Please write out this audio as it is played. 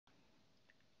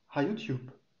Hi YouTube.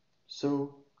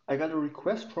 So I got a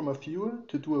request from a viewer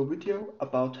to do a video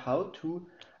about how to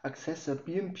access a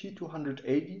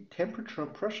BMP280 temperature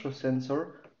and pressure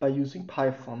sensor by using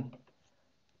Python.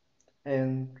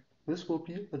 And this will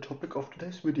be the topic of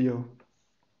today's video.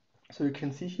 So you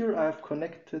can see here I've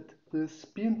connected this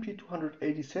BMP280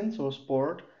 sensors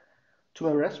board to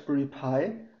my Raspberry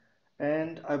Pi,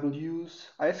 and I will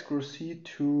use I²C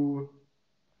to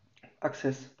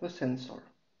access the sensor.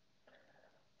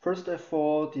 First I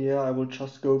thought, I will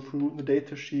just go through the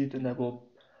datasheet and I will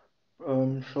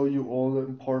show you all the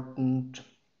important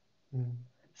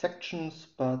sections,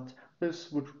 but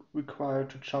this would require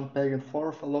to jump back and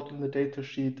forth a lot in the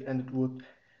datasheet and it would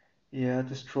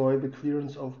destroy the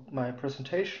clearance of my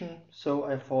presentation. So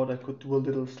I thought I could do a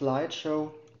little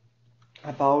slideshow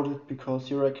about it, because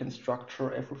here I can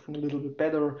structure everything a little bit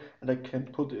better and I can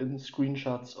put in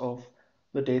screenshots of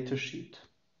the datasheet.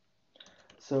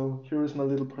 So here is my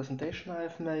little presentation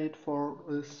I've made for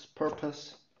this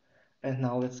purpose. And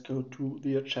now let's go to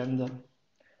the agenda.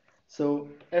 So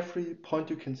every point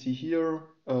you can see here,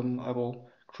 I will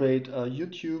create a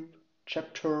YouTube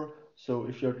chapter. So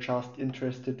if you're just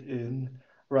interested in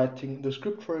writing the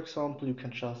script, for example, you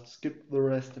can just skip the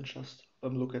rest and just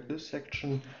look at this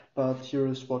section. But here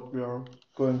is what we are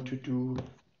going to do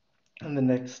in the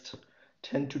next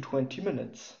 10 to 20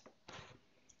 minutes.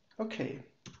 Okay.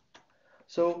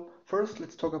 So first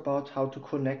let's talk about how to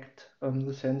connect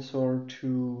the sensor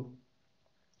to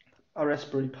a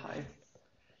Raspberry Pi.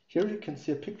 Here you can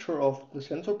see a picture of the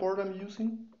sensor board I'm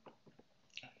using.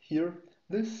 Here,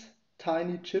 this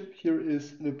tiny chip here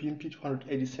is the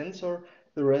BMP280 sensor.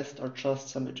 The rest are just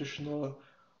some additional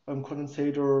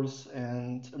condensators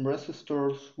and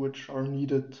resistors which are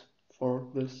needed for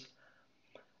this.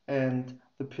 And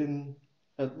the platine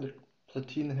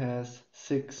has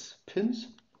 6 pins.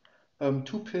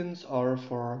 2 pins are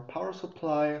for power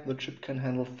supply. The chip can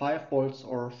handle 5 volts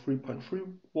or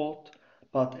 3.3 volt,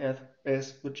 but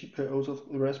as the GPIOs of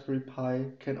the Raspberry Pi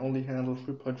can only handle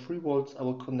 3.3 volts, I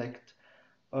will connect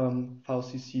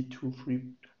FOSS to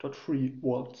 3.3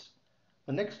 volts.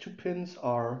 The next 2 pins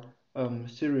are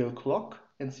serial clock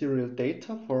and serial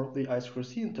data for the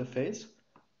I²C interface,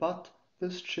 but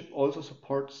this chip also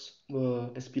supports the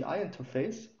SPI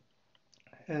interface.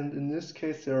 And in this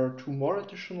case there are 2 more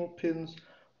additional pins.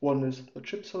 One is the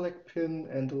chip select pin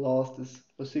and the last is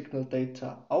the signal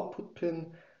data output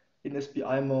pin. In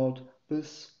SPI mode,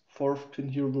 this 4th pin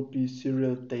here would be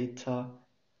serial data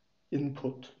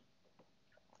input.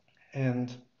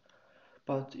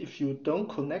 But if you don't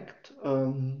connect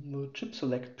the chip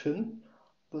select pin,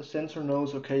 the sensor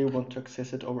knows, okay, you want to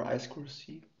access it over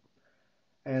I²C.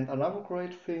 And another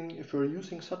great thing, if you're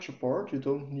using such a board, you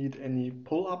don't need any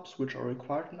pull-ups which are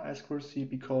required in I²C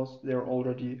because they're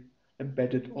already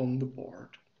embedded on the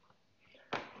board.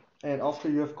 And after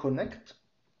you have connected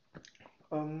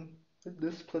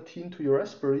this platine to your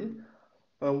Raspberry,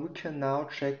 we can now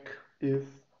check if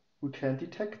we can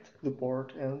detect the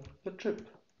board and the chip.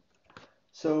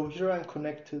 So here I'm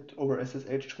connected over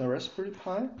SSH to my Raspberry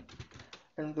Pi.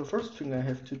 And the first thing I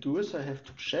have to do is I have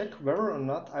to check whether or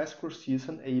not I²C is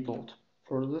enabled.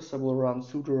 For this I will run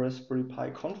sudo raspberry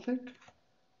pi config.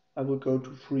 I will go to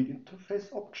 3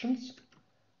 interface options.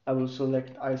 I will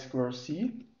select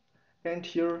I²C, and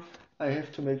here I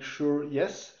have to make sure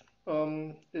yes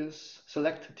is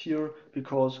selected here,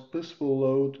 because this will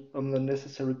load the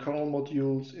necessary kernel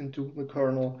modules into the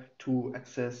kernel to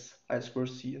access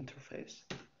I²C interface.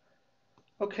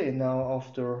 Okay, now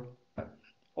after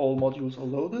all modules are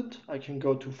loaded, I can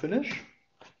go to finish.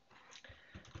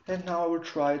 And now I will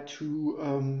try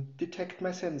to detect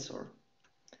my sensor.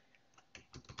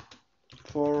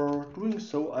 For doing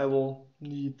so, I will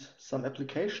need some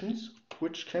applications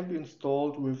which can be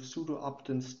installed with sudo apt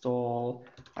install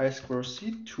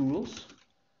I²C tools,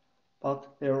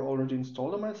 but they are already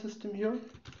installed on my system here.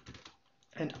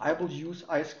 And I will use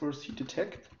I²C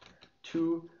detect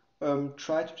to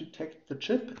try to detect the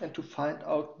chip and to find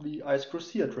out the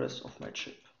I²C address of my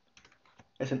chip.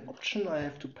 As an option, I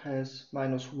have to pass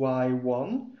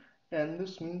 -y1, and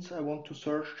this means I want to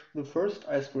search the first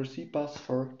I²C bus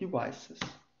for devices.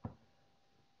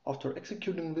 After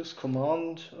executing this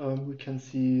command, we can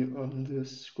see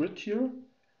this grid here,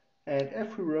 and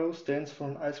every row stands for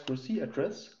an I²C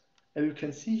address. And you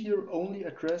can see here only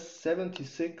address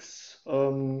 76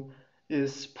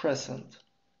 is present.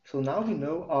 So now we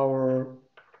know our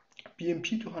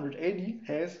BMP280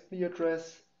 has the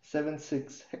address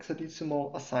 76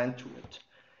 hexadecimal assigned to it.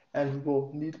 And we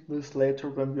will need this later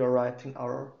when we are writing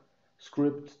our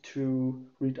script to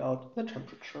read out the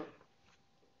temperature.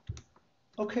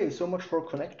 Okay, so much for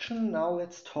connection. Now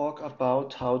let's talk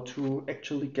about how to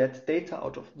actually get data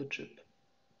out of the chip.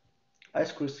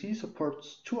 I²C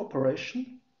supports two operations.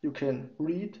 You can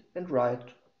read and write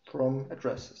from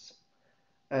addresses.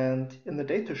 And in the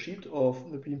datasheet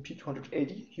of the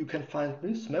BMP280, you can find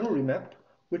this memory map,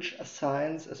 which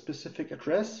assigns a specific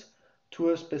address to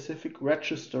a specific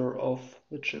register of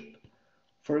the chip.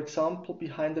 For example,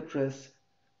 behind address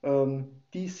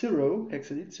D0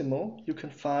 hexadecimal, you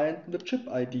can find the chip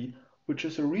ID, which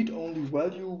is a read-only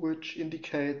value which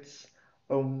indicates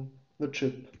the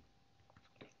chip.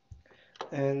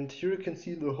 And here you can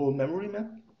see the whole memory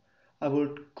map. I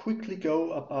will quickly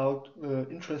go about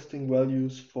interesting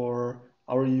values for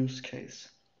our use case.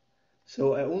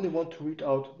 So I only want to read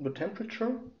out the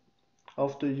temperature.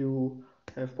 After you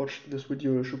have watched this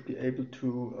video, you should be able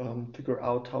to figure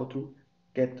out how to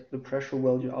get the pressure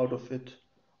value out of it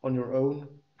on your own.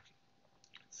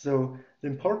 So the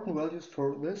important values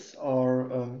for this are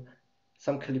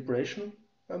some calibration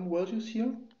values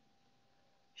here.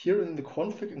 Here in the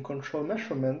config and control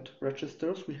measurement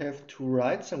registers, we have to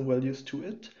write some values to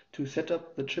it to set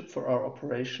up the chip for our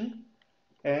operation.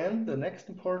 And the next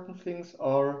important things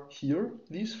are here,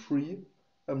 these three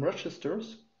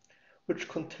registers, which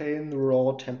contain the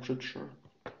raw temperature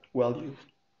value.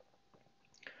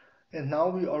 And now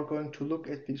we are going to look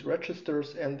at these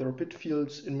registers and their bit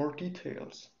fields in more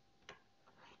details.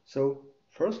 So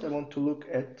first I want to look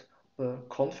at the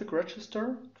config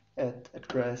register at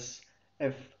address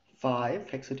F5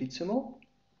 hexadecimal.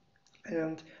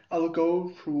 And I will go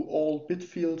through all bit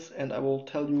fields and I will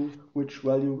tell you which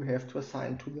value we have to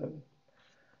assign to them.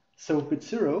 So bit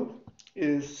 0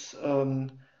 is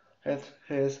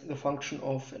has the function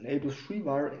of enable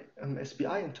free-wire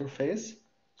SPI interface.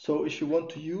 So if you want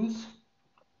to use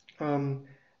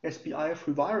SPI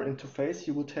free-wire interface,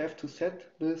 you would have to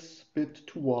set this bit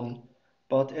to 1.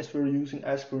 But as we're using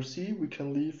I²C, we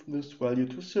can leave this value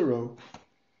to 0.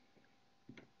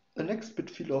 The next bit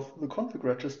field of the config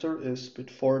register is bit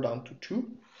 4 down to 2.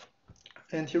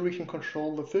 And here we can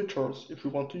control the filters if we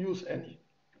want to use any.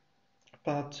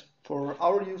 But for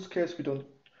our use case, we don't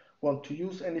want to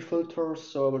use any filters,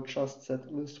 so I will just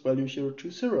set this value here to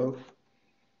 0.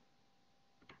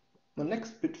 The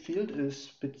next bit field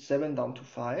is bit 7 down to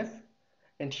 5.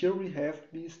 And here we have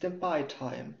the standby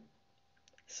time.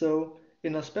 So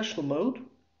in a special mode,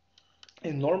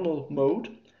 in normal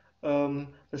mode, the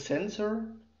sensor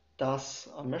does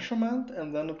a measurement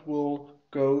and then it will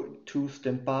go to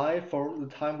standby for the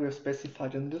time we have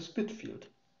specified in this bit field.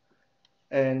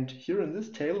 And here in this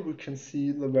table we can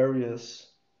see the various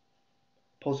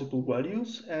possible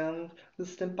values and the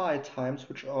standby times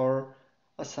which are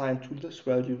assigned to these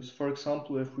values. For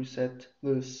example, if we set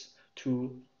this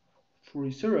to 3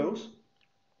 zeros,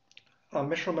 a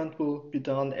measurement will be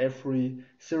done every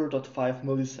 0.5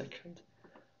 millisecond.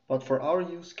 But for our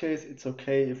use case, it's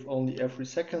okay if only every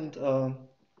second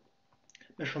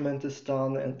measurement is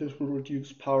done, and this will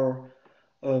reduce power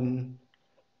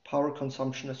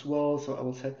consumption as well. So I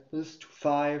will set this to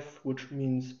 5, which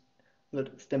means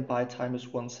that standby time is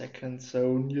 1 second.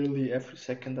 So nearly every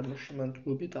second a measurement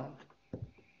will be done.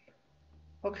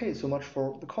 Okay, so much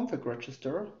for the config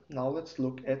register. Now let's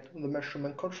look at the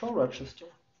measurement control register,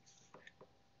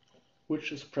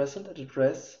 which is present at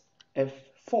address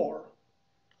F4.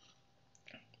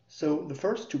 So the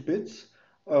first two bits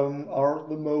are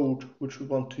the mode which we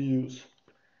want to use.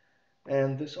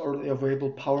 And these are the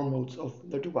available power modes of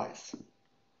the device.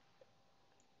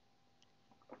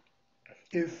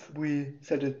 If we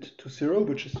set it to 0,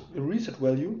 which is the reset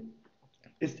value,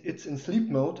 it's in sleep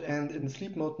mode, and in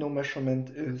sleep mode no measurement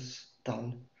is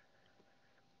done.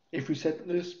 If we set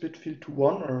this bit field to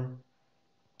 1 or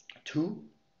 2,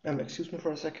 excuse me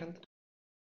for a second.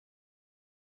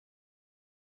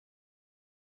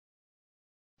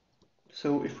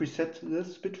 So if we set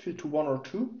this bit field to 1 or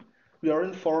 2, we are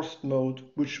in forced mode,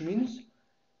 which means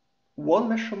one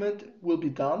measurement will be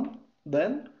done,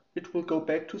 then it will go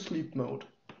back to sleep mode.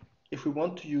 If we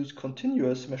want to use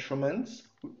continuous measurements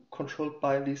controlled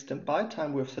by the standby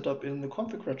time we have set up in the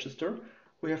config register,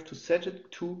 we have to set it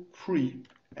to 3.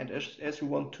 And as we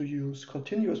want to use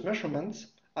continuous measurements,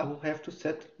 I will have to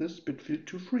set this bit field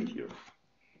to 3 here.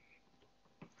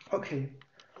 Okay,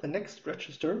 the next bit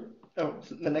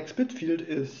field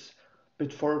is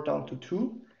bit 4 down to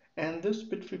 2, and this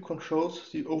bit field controls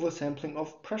the oversampling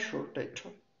of pressure data.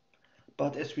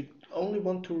 But as we only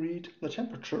want to read the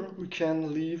temperature, we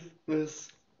can leave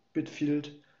this bit field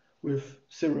with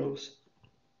zeros.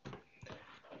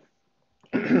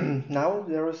 Now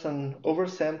there is an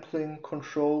oversampling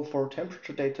control for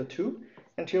temperature data too,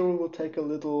 and here we will take a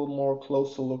little more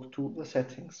closer look to the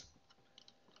settings.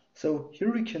 So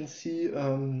here we can see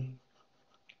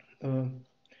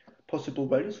possible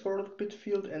values for the bit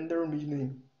field and their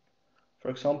meaning. For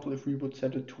example, if we would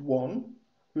set it to 1,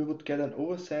 we would get an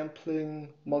oversampling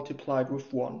multiplied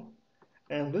with 1.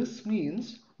 And this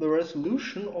means the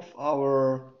resolution of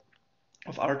our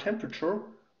temperature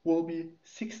will be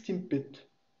 16-bit.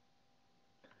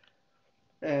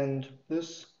 And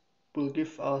this will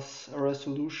give us a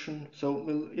resolution.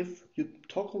 So if you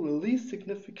toggle the least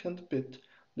significant bit,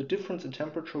 the difference in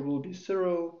temperature will be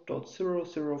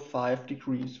 0.005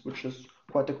 degrees, which is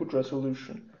quite a good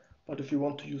resolution. But if you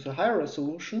want to use a higher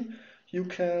resolution, you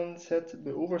can set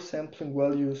the oversampling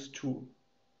values to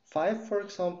 5, for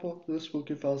example. This will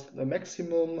give us the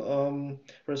maximum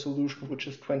resolution, which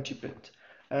is 20-bit.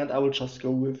 And I will just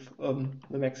go with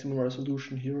the maximum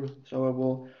resolution here. So I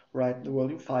will write the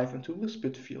value 5 into this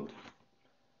bit field.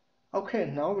 Okay,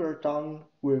 now we're done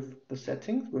with the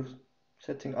settings, with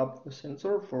setting up the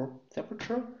sensor for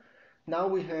temperature. Now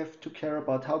we have to care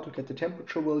about how to get the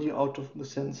temperature value out of the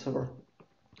sensor.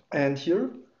 And here,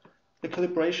 the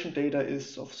calibration data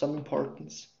is of some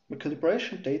importance. The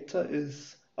calibration data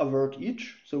is a word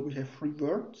each, so we have 3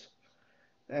 words.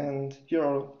 And here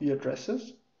are the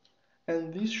addresses.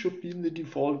 And these should be the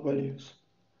default values.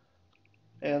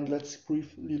 And let's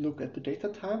briefly look at the data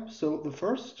type. So the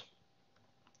first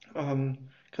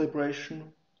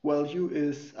calibration value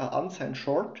is an unsigned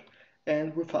short,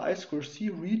 and with an I²C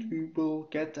read we will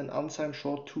get an unsigned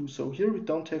short too. So here we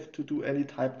don't have to do any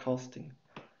typecasting.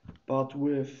 But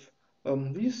with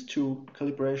these two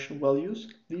calibration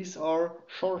values, these are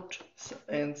short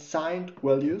and signed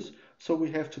values, so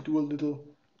we have to do a little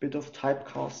bit of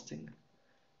typecasting.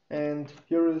 And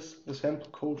here is the sample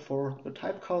code for the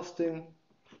typecasting.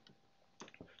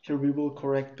 Here we will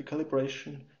correct the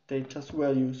calibration data's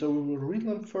value. So we will read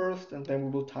them first and then we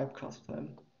will typecast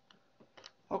them.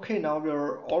 Okay, now we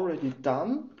are already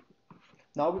done.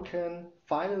 Now we can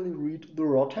finally read the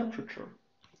raw temperature.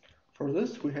 For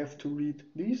this we have to read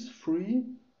these 3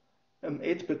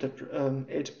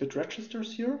 8-bit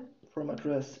registers here from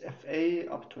address FA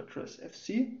up to address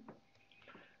FC.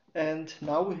 And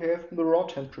now we have the raw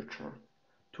temperature.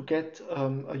 To get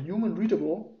a human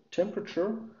readable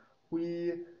temperature,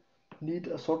 we need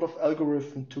a sort of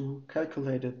algorithm to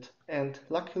calculate it. And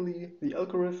luckily the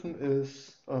algorithm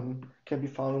is can be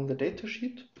found in the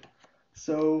datasheet.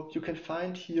 So you can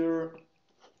find here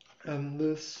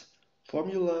this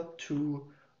formula to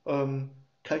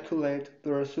calculate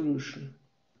the resolution.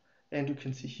 And you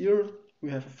can see here we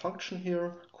have a function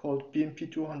here called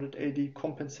BMP280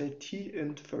 compensate T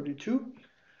int 32.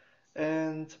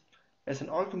 And as an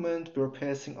argument we're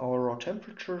passing our raw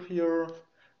temperature here,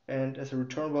 and as a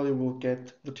return value we'll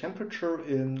get the temperature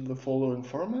in the following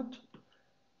format.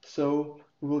 So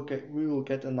we will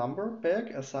get a number back,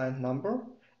 a signed number,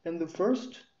 and the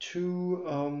first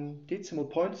 2 decimal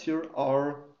points here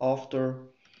are after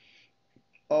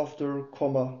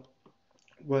comma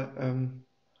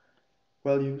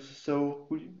values. So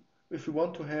if we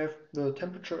want to have the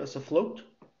temperature as a float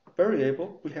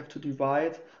variable, we have to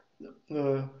divide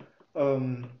the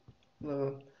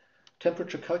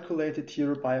temperature calculated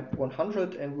here by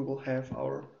 100, and we will have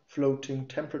our floating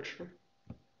temperature.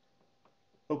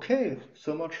 Okay,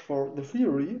 so much for the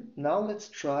theory. Now let's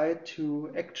try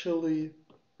to actually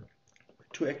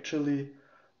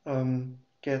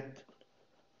get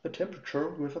the temperature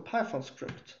with a Python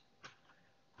script.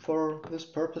 For this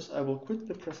purpose I will quit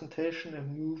the presentation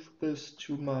and move this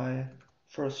to my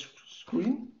first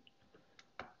screen.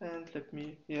 And let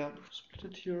me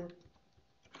split it here.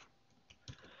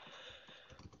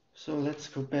 So let's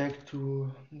go back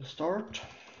to the start.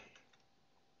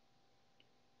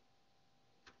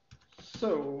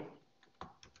 So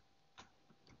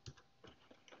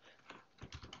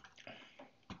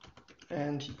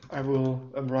and I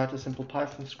will write a simple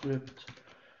Python script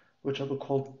which I will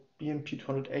call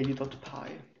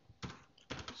BMP280.py.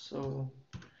 So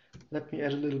let me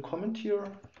add a little comment here.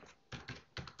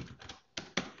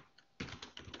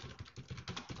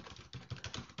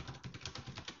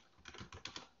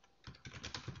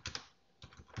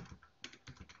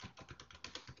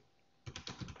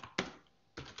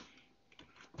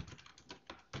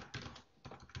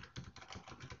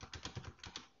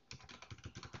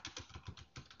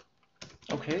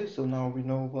 Okay, so now we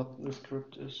know what the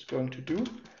script is going to do.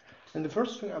 And the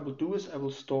first thing I will do is I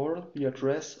will store the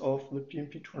address of the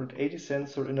BMP280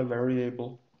 sensor in a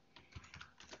variable.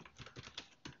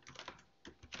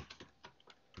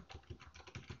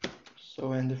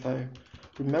 So, and if I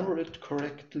remember it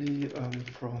correctly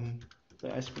from the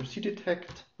I²C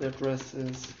detect, the address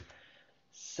is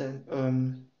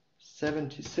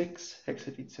 76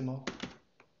 hexadecimal.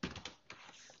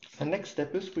 The next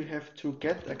step is we have to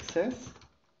get access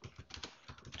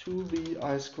to the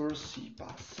I²C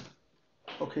bus.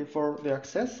 Okay, for the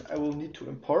access I will need to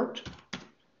import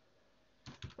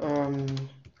the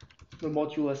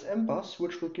module SM bus,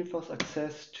 which will give us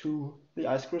access to the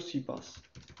I²C bus.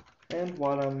 And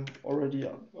while I'm already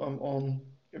on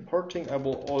importing, I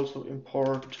will also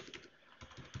import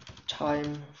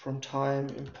time from time,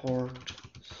 import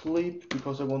sleep,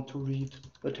 because I want to read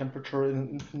the temperature in an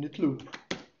infinite loop.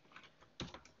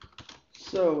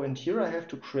 So, and here I have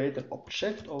to create an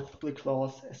object of the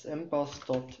class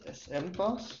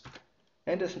smbus.smbus,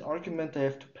 and as an argument I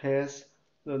have to pass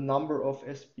the number of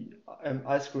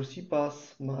I²C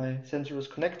bus my sensor is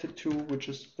connected to, which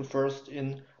is the first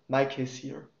in my case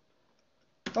here.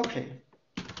 Okay,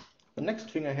 the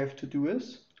next thing I have to do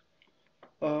is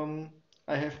I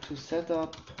have to set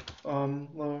up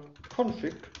the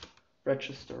config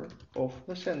register of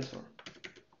the sensor.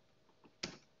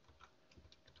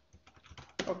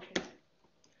 Okay,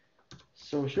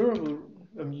 so here I will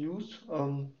use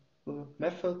the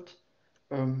method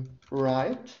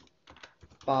write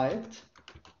byte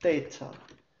data,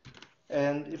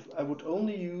 and if I would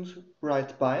only use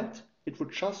write byte, it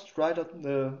would just write a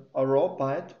raw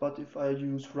byte, but if I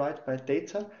use write byte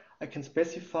data, I can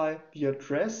specify the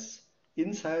address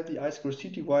inside the I²C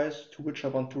device to which I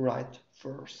want to write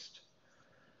first.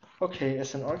 Okay,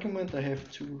 as an argument I have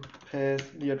to pass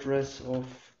the address of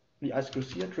the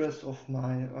I²C address of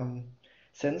my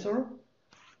sensor,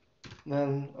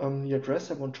 then the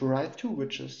address I want to write to,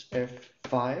 which is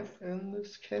F5 in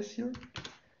this case here,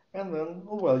 and then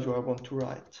a value I want to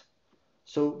write.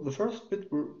 So the first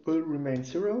bit will remain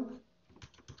 0,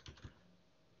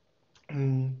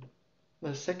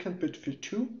 the second bit will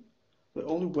 2, the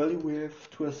only value we have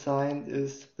to assign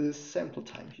is this sample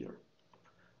time here.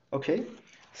 Okay,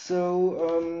 so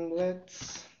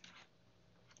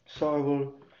I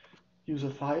will use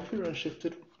a 5 here and shift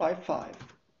it by 5.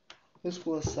 This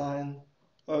will assign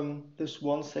this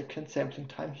 1 second sampling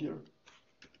time here.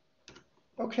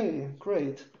 Okay,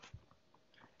 great.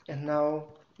 And now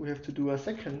we have to do a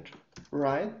second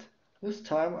write. This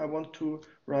time I want to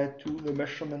write to the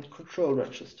measurement control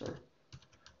register,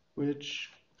 which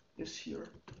is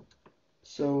here.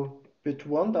 So bit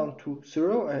 1 down to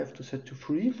 0 I have to set to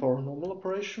 3 for normal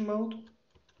operation mode,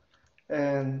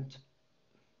 and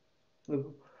the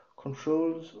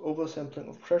controls oversampling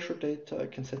of pressure data I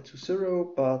can set to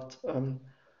 0, but the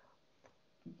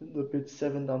bit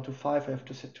 7 down to 5 I have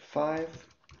to set to 5,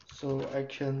 so I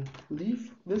can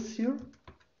leave this here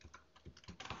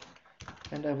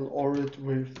and I will order it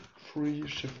with 3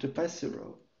 shifted by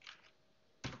 0.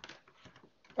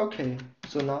 Okay,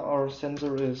 so now our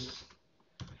sensor is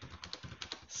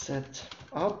set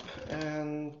up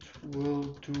and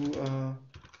we'll do a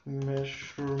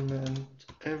measurement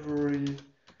every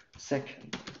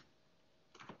second.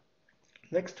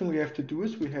 Next thing we have to do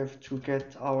is we have to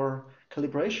get our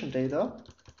calibration data.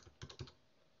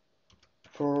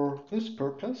 For this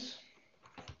purpose,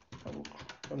 I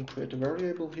will create a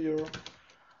variable here,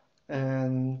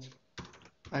 and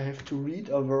I have to read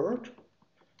a word.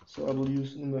 So I will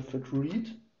use the method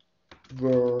read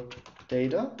word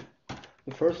data.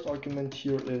 The first argument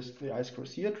here is the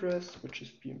I²C address, which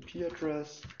is BMP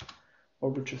address,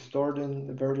 or which is stored in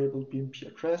the variable BMP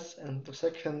address, and the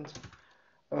second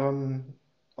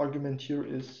argument here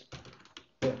is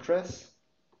the address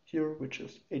here, which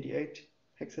is 88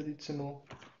 hexadecimal.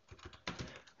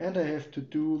 And I have to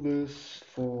do this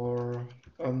for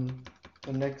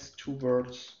the next 2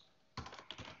 words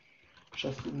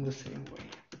just in the same way.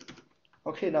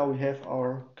 Okay, now we have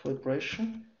our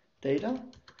calibration data,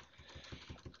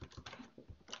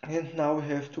 and now we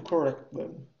have to correct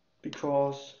them,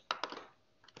 because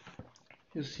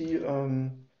you see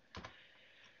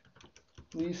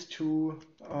these 2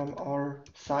 are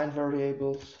signed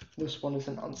variables. This one is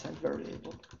an unsigned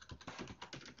variable.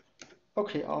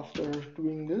 Okay, after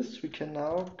doing this, we can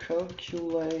now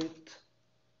calculate,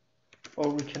 or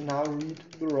we can now read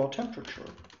the raw temperature.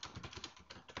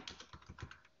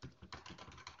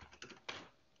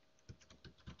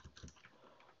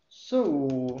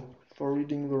 So, for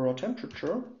reading the raw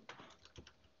temperature,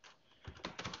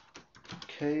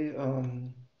 okay,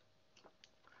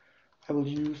 I will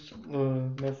use the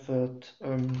method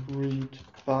read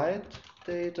byte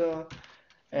data,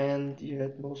 and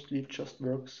yet mostly it just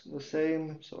works the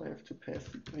same. So I have to pass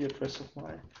the address of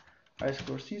my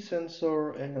I²C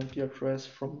sensor and the address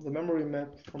from the memory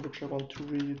map from which I want to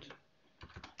read.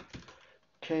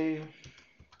 Okay.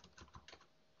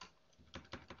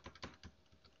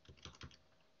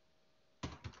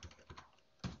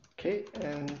 Okay,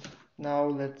 and now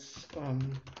let's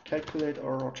calculate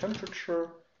our raw temperature.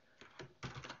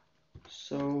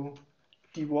 So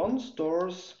D1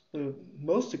 stores the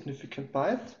most significant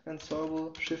byte, and so I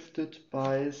will shift it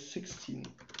by 16.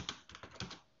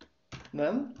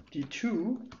 Then D2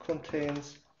 contains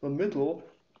the middle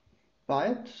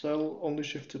byte, so I will only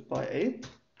shift it by 8.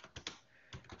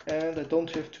 And I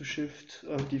don't have to shift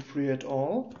D3 at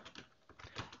all.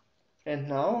 And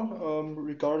now,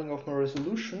 regarding of my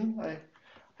resolution, I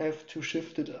have to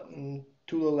shift it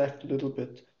to the left a little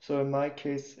bit. So in my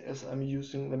case, as I'm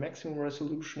using the maximum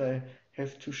resolution, I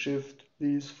have to shift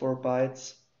these 4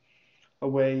 bytes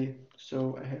away,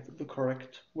 so I have the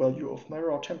correct value of my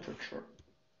raw temperature.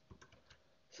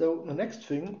 So the next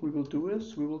thing we will do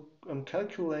is we will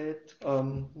calculate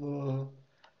the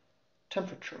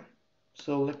temperature.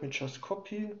 So let me just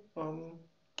copy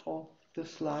all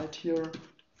this slide here.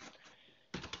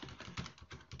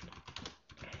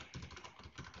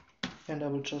 And I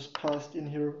will just pass in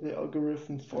here the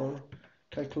algorithm for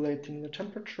calculating the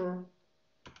temperature.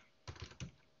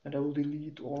 And I will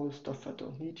delete all the stuff I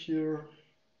don't need here.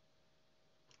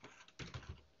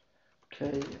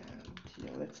 Okay, and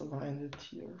yeah, let's align it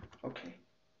here. Okay.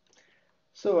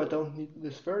 So I don't need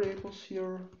these variables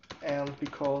here. And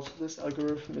because this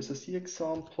algorithm is a C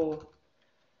example,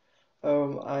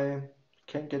 I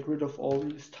can get rid of all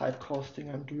these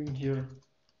typecasting I'm doing here.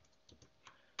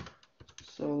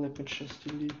 So let me just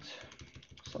delete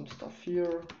some stuff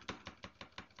here,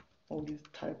 all these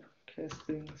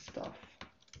typecasting stuff.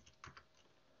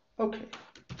 Okay.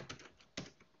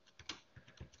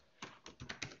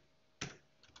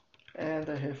 And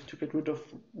I have to get rid of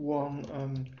one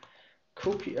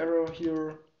copy error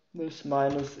here. This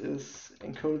minus is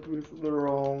encoded with the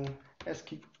wrong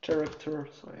ASCII character,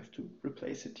 so I have to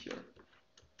replace it here.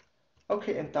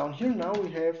 Okay, and down here now we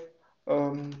have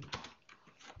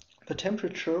the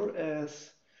temperature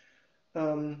as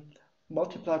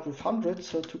multiplied with 100,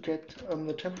 so to get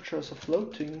the temperature as a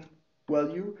floating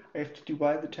value, I have to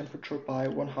divide the temperature by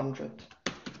 100.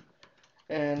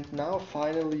 And now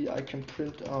finally I can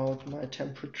print out my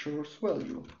temperature's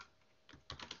value.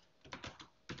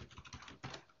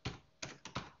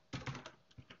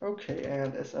 Okay,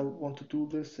 and as I want to do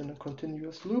this in a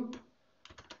continuous loop,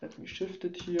 let me shift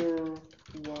it here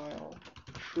while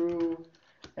true,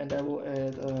 and I will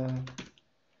add a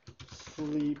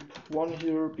sleep 1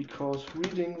 here, because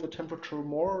reading the temperature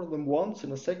more than once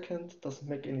in a second doesn't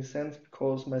make any sense,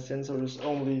 because my sensor is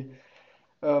only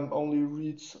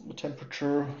reads the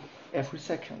temperature every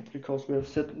second, because we have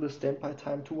set the standby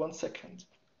time to 1 second.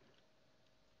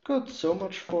 Good, so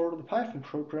much for the Python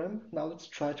program. Now let's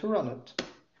try to run it.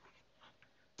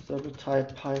 So we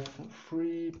type Python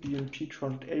 3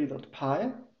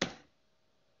 BMP280.py.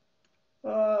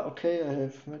 Okay, I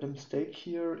have made a mistake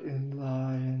here in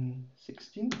line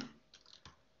 16.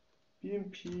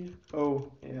 BMP,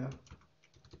 oh yeah.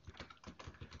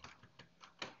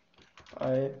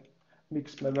 I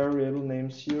mixed my variable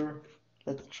names here.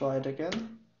 Let's try it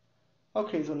again.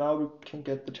 Okay, so now we can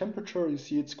get the temperature. You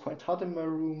see it's quite hot in my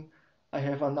room. I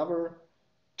have another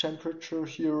temperature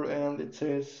here and it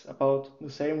says about the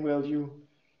same value.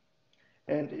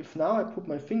 And if now I put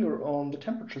my finger on the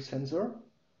temperature sensor,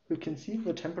 you can see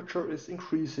the temperature is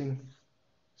increasing.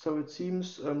 So it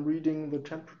seems reading the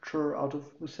temperature out of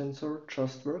the sensor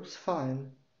just works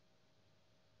fine.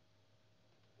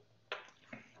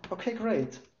 Okay,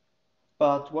 great.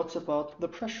 But what's about the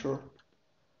pressure?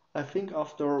 I think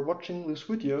after watching this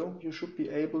video, you should be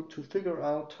able to figure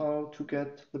out how to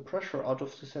get the pressure out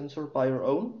of the sensor by your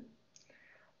own.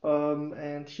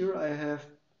 And here I have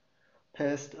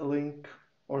passed a link,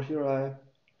 or here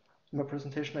in my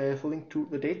presentation I have a link to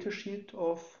the datasheet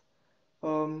of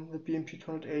the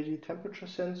BMP280 temperature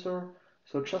sensor.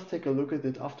 So just take a look at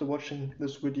it. After watching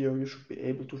this video, you should be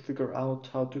able to figure out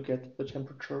how to get the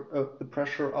temperature, the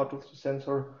pressure out of the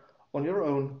sensor on your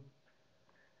own.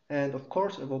 And of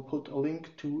course, I will put a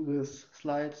link to these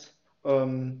slides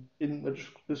in the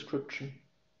description.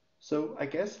 So I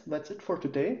guess that's it for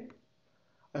today.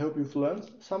 I hope you've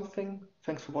learned something.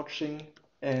 Thanks for watching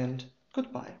and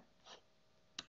goodbye.